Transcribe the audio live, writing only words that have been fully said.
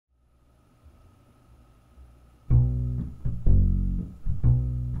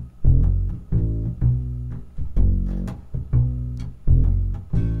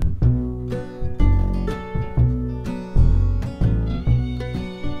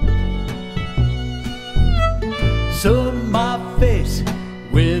sun in my face,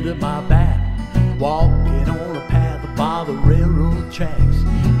 wind at my back, walking on a path by the railroad tracks,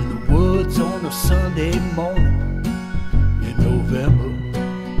 in the woods on a Sunday morning in November.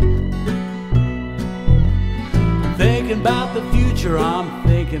 Thinking about the future, I'm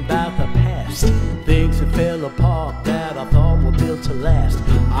thinking about the past, things that fell apart that I thought were built to last.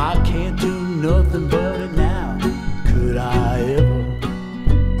 I can't do nothing but it now, could I ever?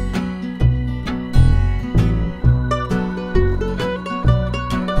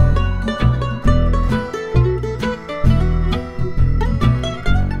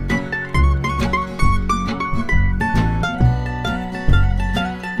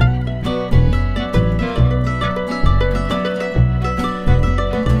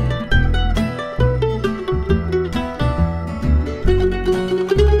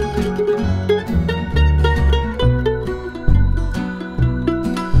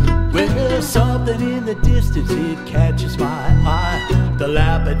 Something in the distance, it catches my eye.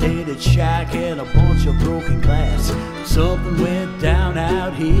 Dilapidated shack and a bunch of broken glass. Something went down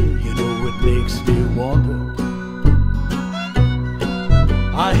out here, you know it makes me wonder.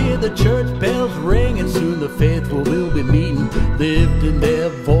 I hear the church bells ring and soon the faithful will be meeting, lifting their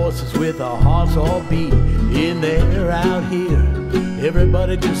voices with their hearts all beating. In there, out here,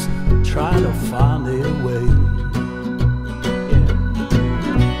 everybody just trying to find their way.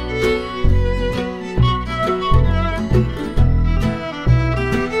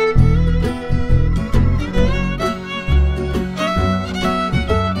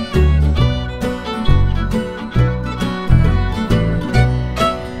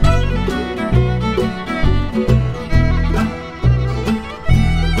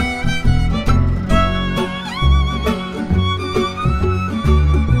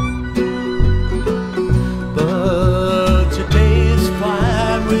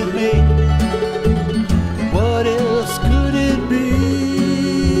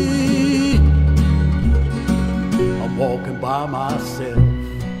 Walking by myself,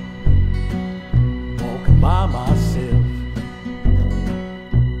 walking by myself.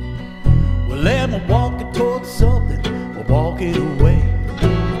 Well, am I walking towards something or walking away?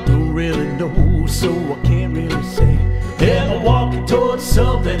 I don't really know, so I can't really say. Am I walking towards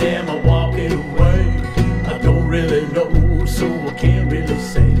something? Am I walking away? I don't really know, so I can't really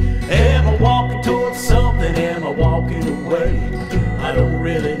say. Am I walking towards something? Am I walking away? I don't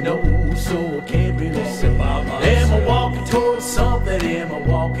really know, so I can't really say. Am I walking towards something? Am I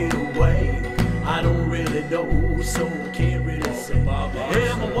walking away? I don't really know, so I can't really say.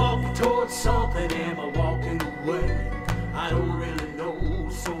 Am I walking towards something? Am I walking away? I don't really know,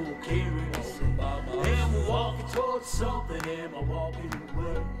 so I can't really say. Am I walking towards something? Am I walking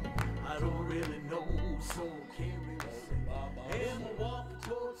away? I don't really know, so I can't really say. Am I walking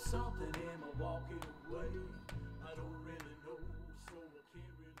towards something? Am I walking away? I don't really know, so